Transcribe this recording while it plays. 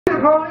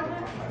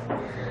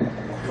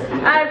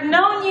I've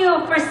known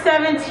you for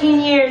 17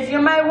 years.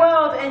 You're my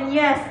world, and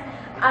yes,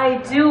 I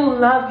do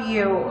love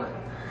you.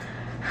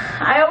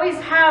 I always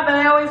have, and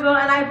I always will,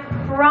 and I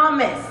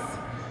promise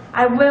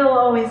I will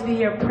always be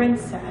your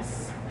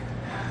princess.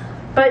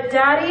 But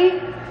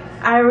Daddy,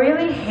 I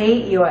really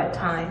hate you at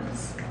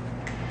times.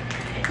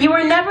 You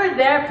were never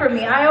there for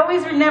me. I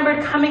always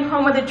remembered coming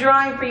home with a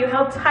drawing for you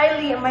held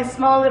tightly in my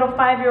small little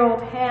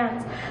 5-year-old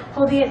hands,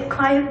 holding it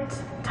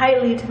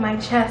tightly to my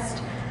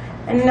chest,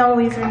 and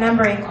always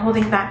remembering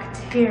holding back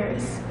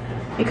tears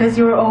because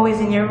you were always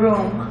in your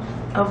room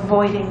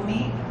avoiding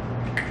me.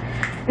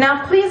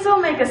 Now please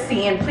don't make a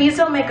scene, please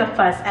don't make a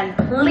fuss, and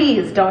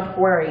please don't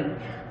worry.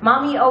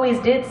 Mommy always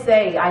did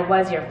say I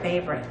was your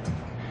favorite.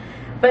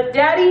 But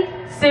Daddy,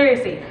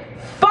 seriously,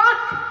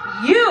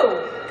 fuck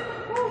you!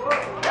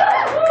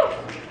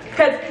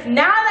 Because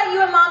now that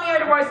you and Mommy are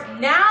divorced,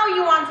 now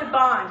you want to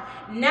bond.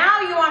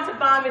 Now you want to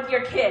bond with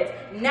your kids.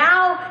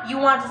 Now you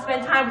want to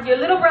spend time with your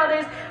little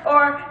brothers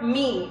or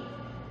me.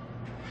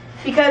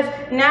 Because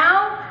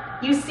now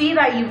you see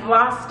that you've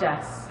lost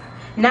us.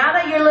 Now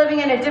that you're living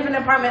in a different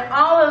apartment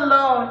all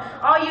alone,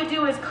 all you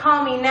do is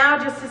call me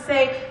now just to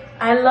say,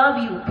 I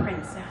love you,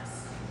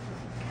 princess.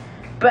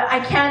 But I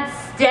can't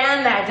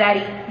stand that,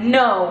 Daddy.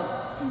 No,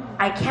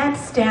 I can't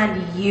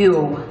stand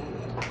you.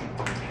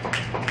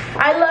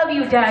 I love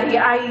you, Daddy,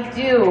 I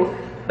do.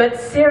 But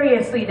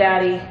seriously,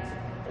 Daddy,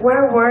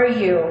 where were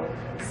you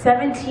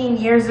 17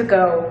 years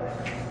ago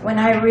when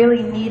I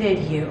really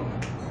needed you?